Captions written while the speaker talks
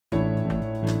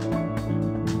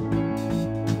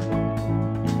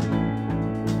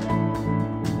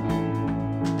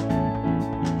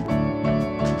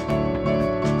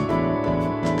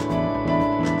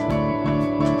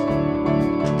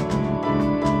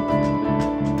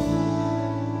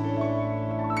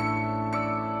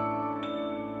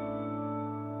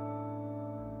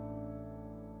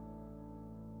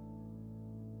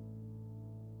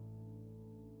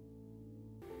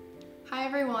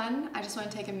everyone, I just want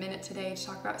to take a minute today to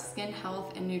talk about skin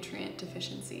health and nutrient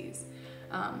deficiencies.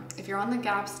 If you're on the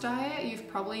GAPS diet, you've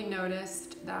probably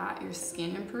noticed that your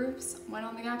skin improves when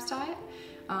on the GAPS diet,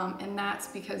 and that's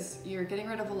because you're getting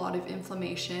rid of a lot of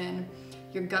inflammation,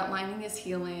 your gut lining is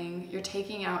healing, you're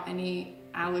taking out any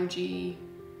allergy,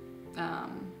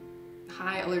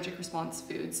 high allergic response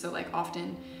foods. So like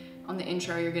often on the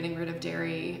intro, you're getting rid of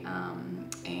dairy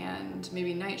and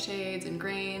maybe nightshades and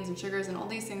grains and sugars and all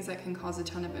these things that can cause a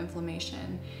ton of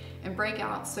inflammation and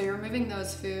breakouts. So you're removing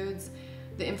those foods,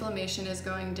 the inflammation is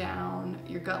going down,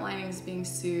 your gut lining is being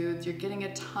soothed, you're getting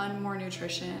a ton more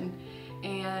nutrition,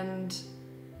 and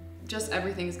just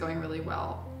everything is going really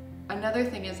well. Another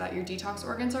thing is that your detox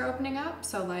organs are opening up.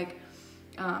 So like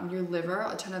your liver,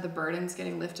 a ton of the burden's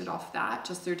getting lifted off that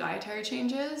just through dietary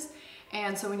changes.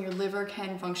 And so when your liver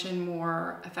can function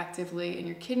more effectively and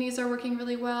your kidneys are working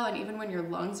really well, and even when your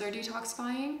lungs are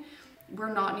detoxifying,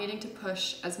 we're not needing to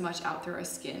push as much out through our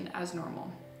skin as normal.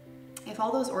 If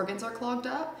all those organs are clogged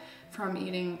up from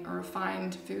eating a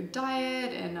refined food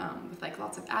diet and with like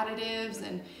lots of additives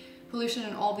and pollution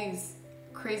and all these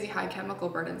crazy high chemical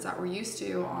burdens that we're used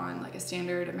to on like a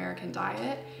standard American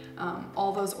diet,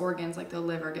 all those organs like the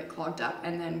liver get clogged up,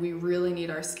 and then we really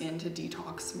need our skin to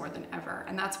detox more than ever.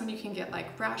 And that's when you can get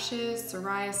like rashes,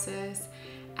 psoriasis,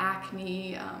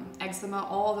 acne, eczema.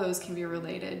 All those can be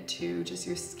related to just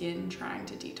your skin trying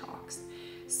to detox.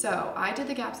 So I did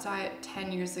the GAPS diet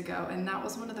 10 years ago, and that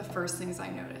was one of the first things I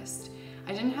noticed.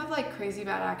 I didn't have like crazy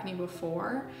bad acne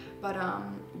before, but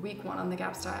week 1 on the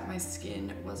GAPS diet, my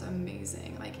skin was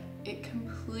amazing. Like it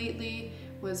completely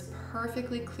was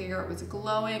perfectly clear, it was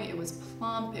glowing, it was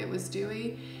plump, it was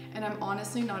dewy, and I'm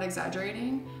honestly not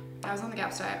exaggerating. I was on the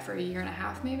GAPS diet for a year and a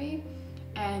half maybe,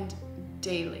 and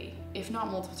daily, if not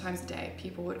multiple times a day,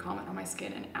 people would comment on my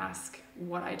skin and ask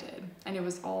what I did, and it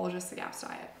was all just the GAPS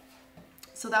diet.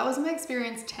 So that was my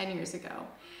experience 10 years ago.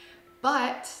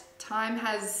 But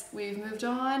we've moved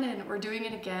on and we're doing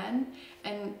it again.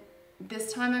 And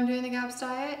this time I'm doing the GAPS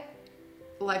diet,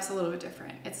 life's a little bit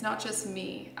different. It's not just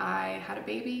me. I had a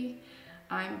baby,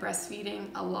 I'm breastfeeding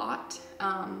a lot.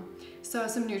 So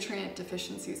some nutrient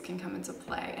deficiencies can come into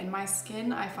play. And my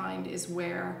skin, I find, is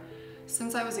where,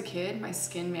 since I was a kid, my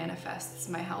skin manifests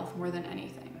my health more than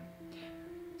anything.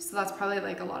 So that's probably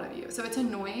like a lot of you. So it's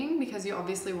annoying because you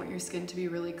obviously want your skin to be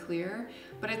really clear,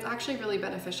 but it's actually really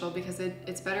beneficial because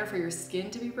it's better for your skin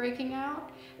to be breaking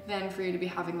out than for you to be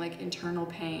having like internal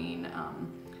pain,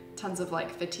 tons of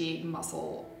like fatigue,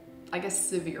 muscle, I guess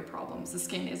severe problems. The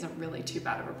skin isn't really too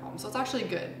bad of a problem. So it's actually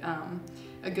good.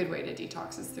 A good way to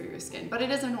detox is through your skin, but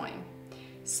it is annoying.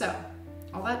 So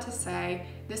all that to say,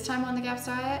 this time on the GAPS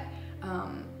diet,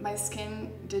 my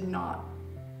skin did not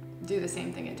do the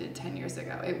same thing it did 10 years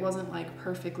ago. It wasn't like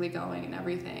perfectly glowing and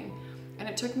everything. And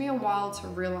it took me a while to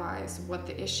realize what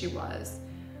the issue was.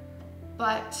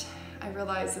 But I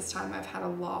realized this time I've had a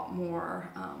lot more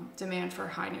demand for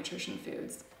high nutrition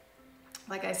foods.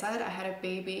 Like I said, I had a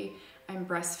baby, I'm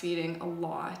breastfeeding a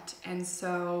lot. And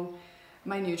so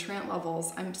my nutrient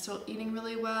levels, I'm still eating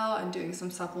really well, I'm doing some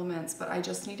supplements, but I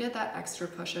just needed that extra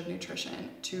push of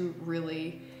nutrition to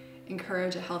really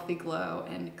encourage a healthy glow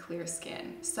and clear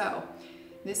skin. So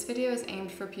this video is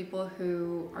aimed for people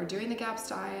who are doing the GAPS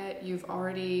diet. You've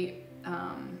already,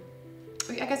 I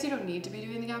guess you don't need to be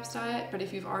doing the GAPS diet, but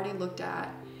if you've already looked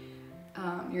at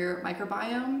your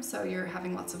microbiome, so you're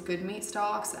having lots of good meat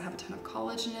stocks that have a ton of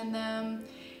collagen in them,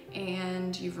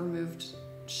 and you've removed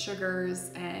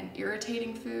sugars and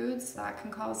irritating foods that can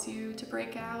cause you to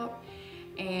break out,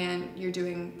 and you're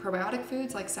doing probiotic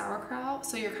foods like sauerkraut,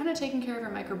 so you're kind of taking care of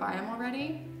your microbiome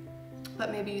already,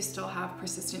 but maybe you still have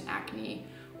persistent acne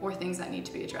or things that need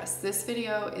to be addressed. This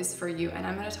video is for you, and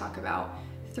I'm going to talk about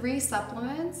 3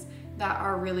 supplements that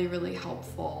are really, really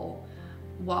helpful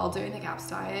while doing the GAPS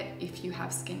diet if you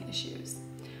have skin issues.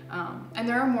 And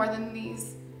there are more than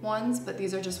these ones, but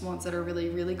these are just ones that are really,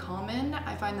 really common.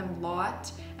 I find them a lot,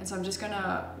 and so I'm just going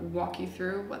to walk you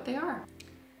through what they are.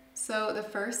 So the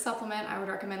first supplement I would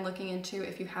recommend looking into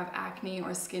if you have acne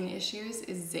or skin issues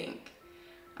is zinc.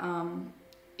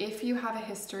 If you have a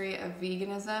history of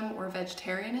veganism or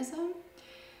vegetarianism,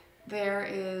 there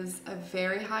is a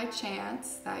very high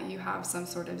chance that you have some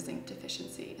sort of zinc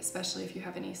deficiency, especially if you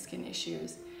have any skin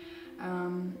issues.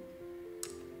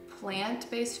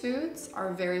 Plant-based foods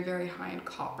are very, very high in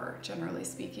copper, generally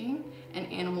speaking,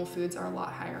 and animal foods are a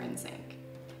lot higher in zinc.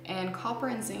 And copper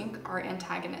and zinc are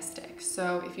antagonistic.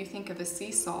 So if you think of a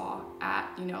seesaw at,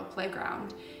 a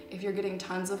playground, if you're getting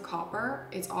tons of copper,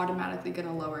 it's automatically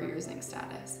gonna lower your zinc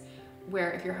status.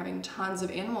 Where if you're having tons of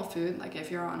animal food, like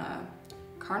if you're on a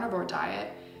carnivore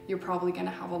diet, you're probably gonna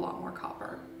have a lot more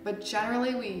copper. But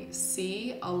generally we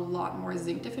see a lot more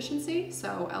zinc deficiency,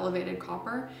 so elevated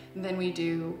copper, than we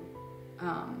do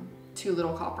too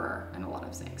little copper and a lot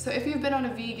of zinc. So if you've been on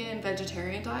a vegan,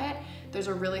 vegetarian diet, there's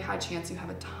a really high chance you have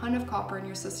a ton of copper in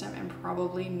your system and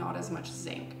probably not as much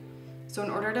zinc. So in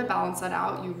order to balance that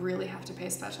out, you really have to pay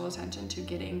special attention to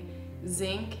getting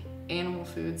zinc animal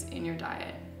foods in your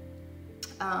diet.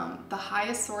 The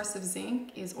highest source of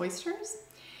zinc is oysters,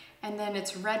 and then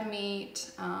it's red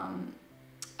meat,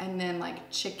 and then like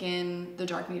chicken, the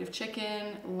dark meat of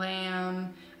chicken,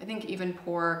 lamb, I think even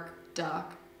pork,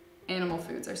 duck. Animal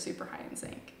foods are super high in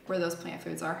zinc, where those plant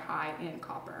foods are high in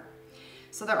copper.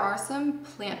 So there are some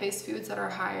plant-based foods that are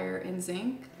higher in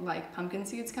zinc, like pumpkin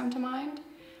seeds come to mind,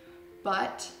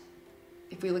 but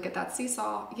if we look at that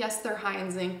seesaw, yes, they're high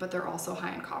in zinc, but they're also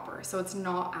high in copper. So it's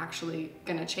not actually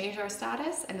gonna change our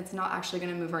status, and it's not actually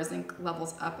gonna move our zinc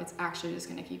levels up. It's actually just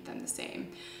gonna keep them the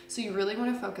same. So you really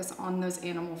wanna focus on those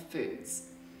animal foods.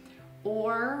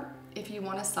 Or if you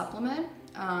wanna supplement,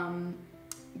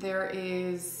 there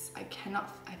is, I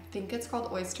think it's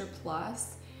called Oyster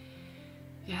Plus.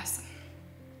 Yes.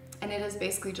 And it is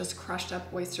basically just crushed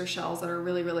up oyster shells that are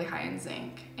really, really high in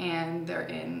zinc, and they're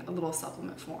in a little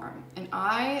supplement form. And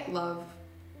I love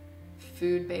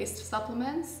food-based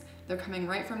supplements. They're coming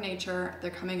right from nature.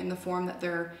 They're coming in the form that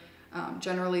they're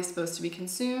generally supposed to be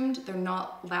consumed. They're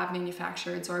not lab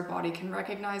manufactured, so our body can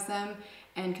recognize them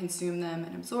and consume them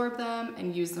and absorb them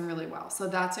and use them really well. So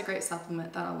that's a great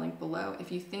supplement that I'll link below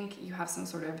if you think you have some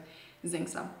sort of zinc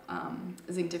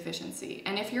deficiency.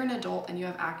 And if you're an adult and you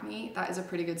have acne, that is a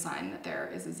pretty good sign that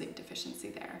there is a zinc deficiency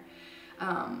there.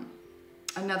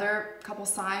 Another couple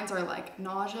signs are like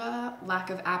nausea, lack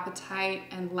of appetite,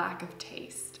 and lack of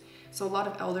taste. So a lot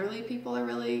of elderly people are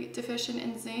really deficient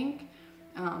in zinc.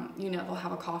 You know, they'll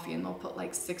have a coffee and they'll put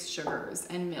like 6 sugars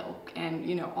and milk and,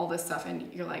 you know, all this stuff,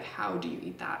 and you're like, how do you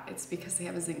eat that? It's because they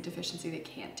have a zinc deficiency. They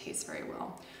can't taste very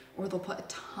well. Or they'll put a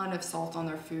ton of salt on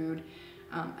their food,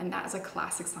 and that is a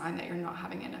classic sign that you're not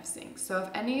having enough zinc. So if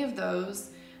any of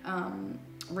those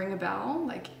ring a bell,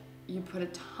 like you put a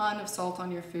ton of salt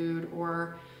on your food,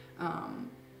 or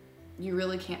you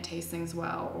really can't taste things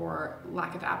well, or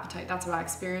lack of appetite, that's what I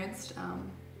experienced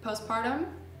postpartum,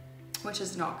 which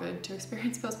is not good to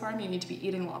experience postpartum. You need to be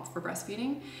eating lots for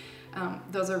breastfeeding.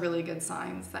 Those are really good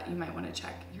signs that you might want to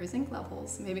check your zinc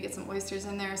levels. Maybe get some oysters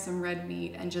in there, some red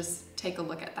meat, and just take a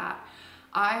look at that.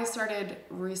 I started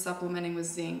resupplementing with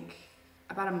zinc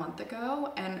about a month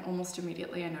ago, and almost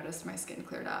immediately I noticed my skin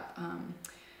cleared up.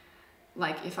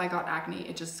 Like if I got acne,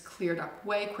 it just cleared up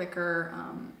way quicker.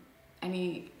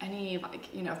 Any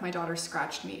like, you know, if my daughter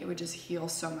scratched me, it would just heal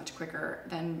so much quicker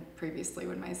than previously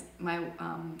when my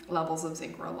levels of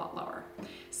zinc were a lot lower.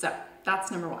 So that's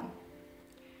number one.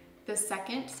 The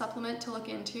second supplement to look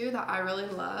into that I really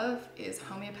love is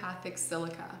homeopathic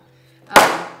silica.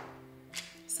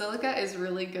 Silica is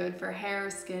really good for hair,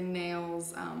 skin,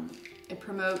 nails. It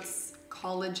promotes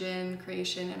collagen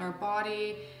creation in our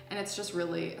body, and it's just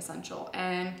really essential.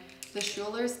 And the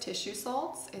Schuler's tissue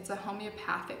salts, it's a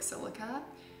homeopathic silica.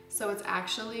 So it's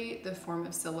actually the form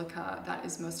of silica that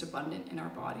is most abundant in our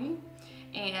body.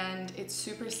 And it's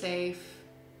super safe.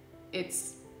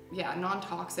 It's, yeah,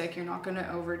 non-toxic. You're not gonna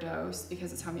overdose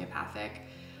because it's homeopathic.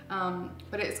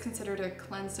 But it's considered a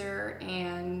cleanser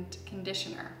and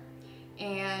conditioner.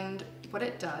 And what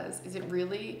it does is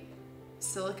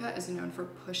silica is known for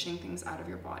pushing things out of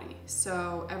your body.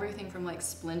 So everything from like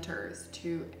splinters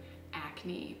to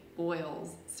acne,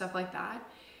 boils, stuff like that.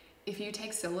 If you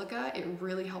take silica, it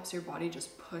really helps your body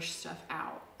just push stuff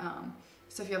out.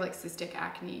 So if you have like cystic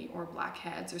acne or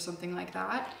blackheads or something like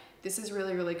that, this is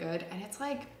really, really good. And it's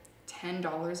like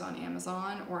 $10 on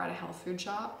Amazon or at a health food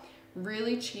shop.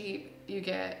 Really cheap. You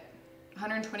get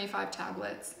 125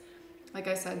 tablets. Like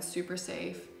I said, super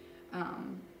safe.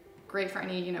 Great for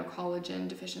any, you know, collagen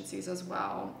deficiencies as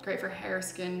well. Great for hair,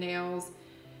 skin, nails,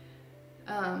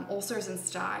 ulcers and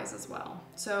styes as well.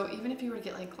 So even if you were to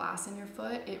get like glass in your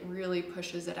foot, it really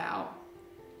pushes it out.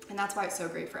 And that's why it's so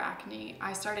great for acne.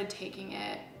 I started taking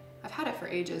it, I've had it for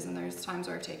ages, and there's times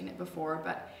where I've taken it before,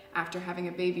 but after having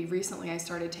a baby recently, I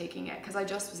started taking it because I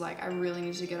just was like, I really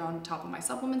need to get on top of my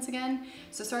supplements again.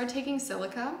 So I started taking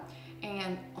silica,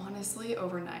 and honestly,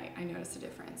 overnight, I noticed a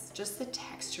difference. Just the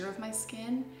texture of my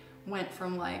skin went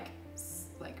from like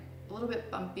a little bit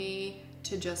bumpy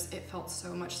to just, it felt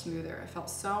so much smoother. It felt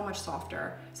so much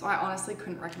softer. So I honestly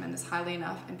couldn't recommend this highly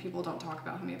enough, and people don't talk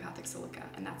about homeopathic silica,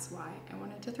 and that's why I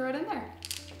wanted to throw it in there.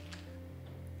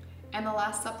 And the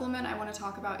last supplement I want to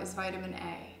talk about is vitamin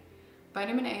A.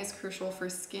 Vitamin A is crucial for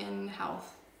skin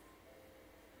health.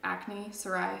 Acne,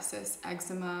 psoriasis,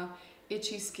 eczema.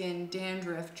 itchy skin,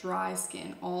 dandruff, dry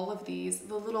skin, all of these,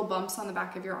 the little bumps on the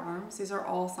back of your arms, these are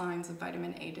all signs of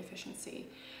vitamin A deficiency.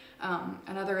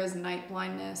 Another is night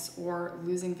blindness or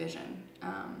losing vision.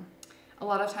 A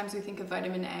lot of times we think of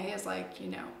vitamin A as like, you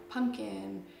know,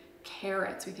 pumpkin,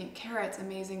 carrots. We think carrots,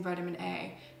 amazing vitamin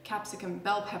A, capsicum,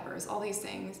 bell peppers, all these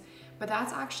things. But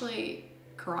that's actually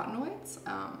carotenoids.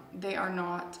 They are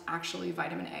not actually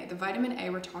vitamin A. The vitamin A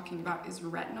we're talking about is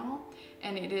retinol,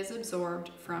 and it is absorbed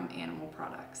from animal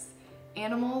products.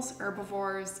 Animals,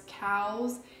 herbivores,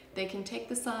 cows, they can take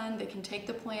the sun, they can take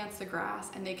the plants, the grass,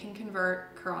 and they can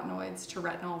convert carotenoids to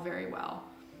retinol very well.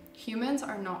 Humans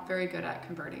are not very good at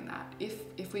converting that,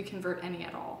 if we convert any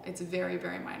at all. It's very,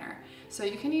 very minor. So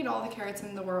you can eat all the carrots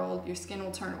in the world, your skin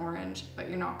will turn orange, but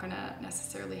you're not gonna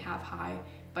necessarily have high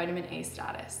vitamin A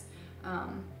status.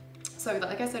 So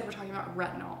like I said, we're talking about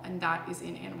retinol, and that is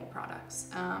in animal products.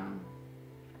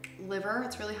 Liver,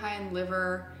 it's really high in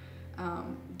liver,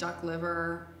 duck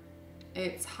liver.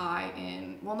 It's high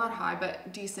in, well, not high,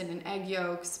 but decent in egg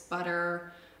yolks,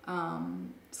 butter,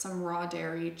 some raw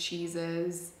dairy,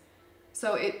 cheeses.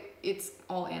 So it's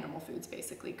all animal foods,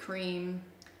 basically, cream.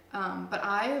 But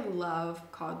I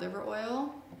love cod liver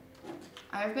oil.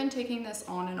 I've been taking this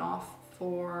on and off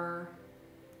for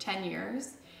 10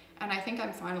 years, and I think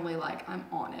I'm finally like, I'm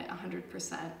on it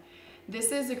 100%.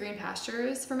 This is the Green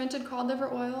Pastures fermented cod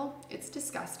liver oil. It's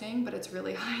disgusting, but it's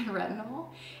really high in retinol.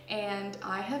 And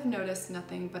I have noticed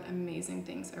nothing but amazing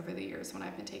things over the years when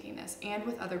I've been taking this, and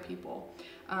with other people.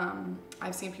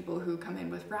 I've seen people who come in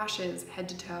with rashes, head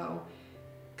to toe,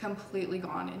 completely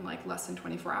gone in like less than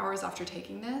 24 hours after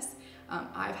taking this.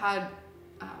 I've had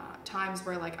times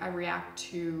where like I react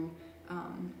to,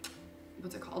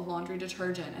 what's it called, laundry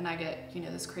detergent, and I get, you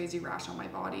know, this crazy rash on my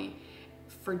body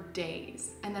for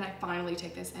days, and then I finally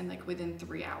take this, and like within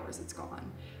 3 hours it's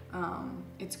gone.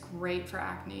 It's great for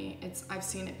acne. I've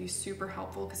seen it be super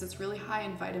helpful because it's really high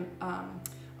in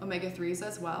omega-3s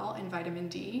as well, and vitamin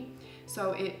D.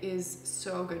 So it is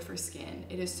so good for skin.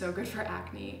 It is so good for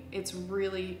acne.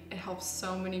 It helps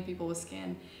so many people with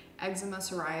skin, eczema,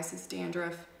 psoriasis,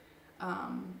 dandruff,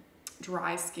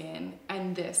 dry skin.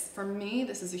 And this, for me,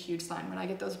 this is a huge sign. When I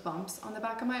get those bumps on the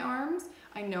back of my arms,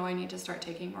 I know I need to start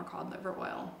taking more cod liver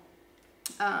oil.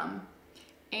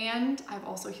 And I've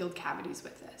also healed cavities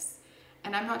with this.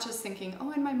 And I'm not just thinking,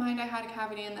 oh, in my mind I had a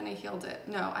cavity and then I healed it.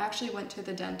 No, I actually went to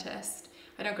the dentist.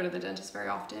 I don't go to the dentist very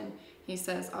often. He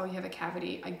says, oh, you have a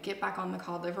cavity. I get back on the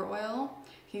cod liver oil.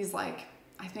 He's like,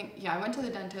 I went to the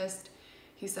dentist.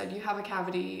 He said, you have a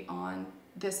cavity on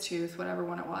this tooth, whatever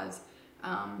one it was.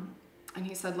 And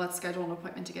he said, let's schedule an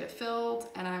appointment to get it filled.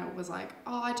 And I was like,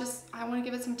 oh, I want to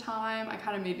give it some time. I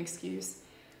kind of made an excuse.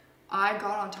 I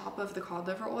got on top of the cod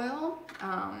liver oil,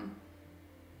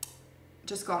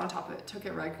 just got on top of it, took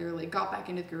it regularly, got back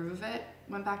into the groove of it,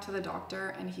 went back to the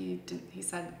doctor, and he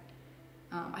said,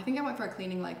 I think I went for a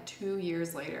cleaning like 2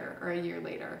 years later or a year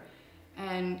later.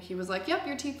 And he was like, yep,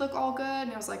 your teeth look all good.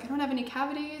 And I was like, I don't have any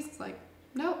cavities. It's like,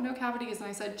 nope, no cavities. And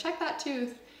I said, check that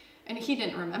tooth. And he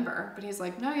didn't remember, but he's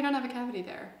like, no, you don't have a cavity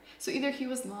there. So either he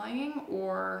was lying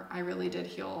or I really did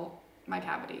heal my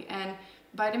cavity. And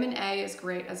vitamin A is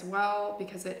great as well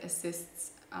because it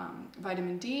assists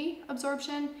vitamin D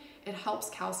absorption. It helps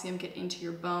calcium get into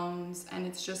your bones, and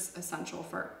it's just essential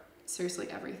for seriously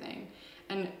everything.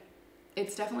 And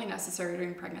it's definitely necessary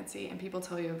during pregnancy, and people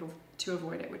tell you to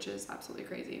avoid it, which is absolutely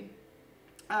crazy.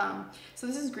 So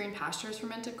this is Green Pastures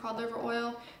fermented cod liver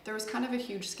oil. There was kind of a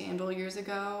huge scandal years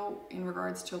ago in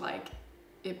regards to like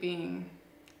it being,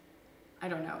 I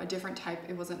don't know, a different type.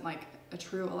 It wasn't like a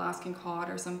true Alaskan cod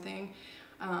or something.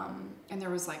 And there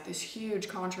was like this huge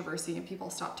controversy and people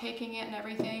stopped taking it and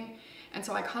everything. And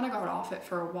so I kind of got off it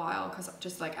for a while because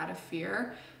just like out of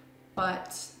fear.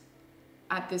 But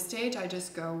at this stage, I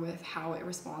just go with how it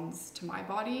responds to my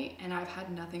body. And I've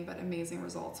had nothing but amazing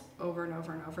results over and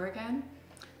over and over again.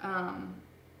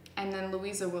 And then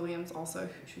Louisa Williams also,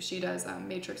 she does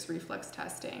matrix reflex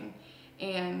testing,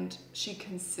 and she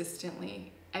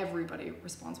consistently, everybody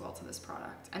responds well to this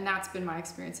product. And that's been my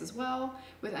experience as well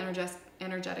with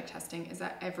energetic testing, is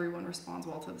that everyone responds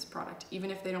well to this product. Even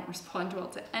if they don't respond well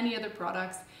to any other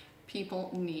products,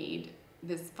 people need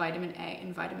this vitamin A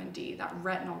and vitamin D, that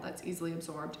retinol that's easily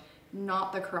absorbed,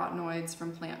 not the carotenoids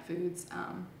from plant foods.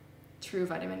 True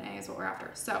vitamin A is what we're after.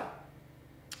 So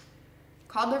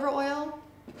cod liver oil,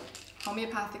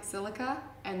 homeopathic silica,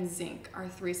 and zinc are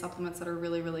 3 supplements that are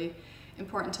really, really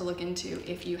important to look into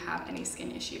if you have any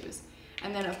skin issues.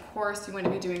 And then of course you want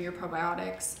to be doing your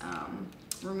probiotics,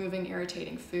 removing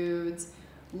irritating foods,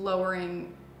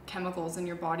 lowering chemicals in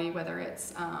your body, whether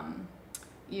it's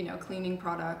you know, cleaning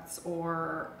products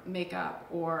or makeup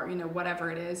or, you know, whatever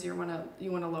it is, you want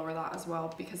to lower that as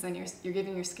well, because then you're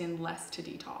giving your skin less to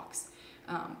detox.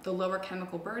 The lower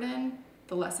chemical burden,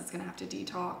 the less it's going to have to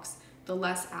detox, the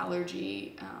less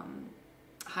allergy,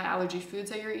 high allergy foods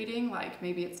that you're eating, like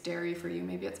maybe it's dairy for you,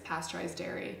 maybe it's pasteurized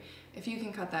dairy. If you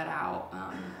can cut that out,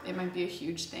 it might be a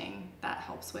huge thing that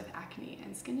helps with acne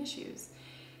and skin issues.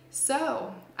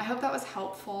 So I hope that was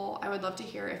helpful. I would love to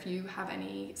hear if you have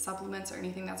any supplements or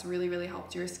anything that's really, really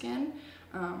helped your skin.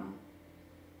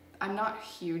 I'm not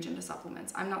huge into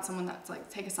supplements. I'm not someone that's like,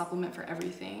 take a supplement for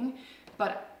everything,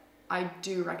 but I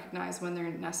do recognize when they're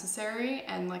necessary.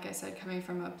 And like I said, coming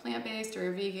from a plant-based or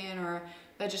a vegan or a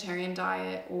vegetarian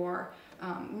diet, or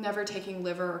never taking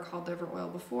liver or cod liver oil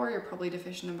before, you're probably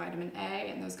deficient in vitamin A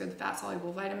and those good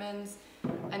fat-soluble vitamins.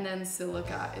 And then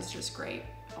silica is just great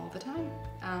all the time.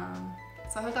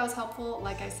 So I hope that was helpful.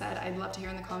 Like I said, I'd love to hear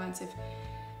in the comments if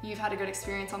you've had a good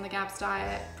experience on the GAPS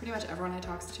diet. Pretty much everyone I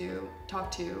talk to,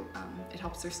 it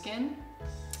helps their skin.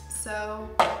 So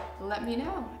let me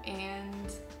know, and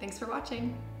thanks for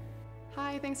watching.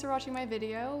 Hi, thanks for watching my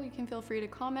video. You can feel free to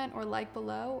comment or like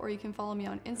below, or you can follow me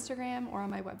on Instagram or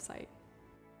on my website.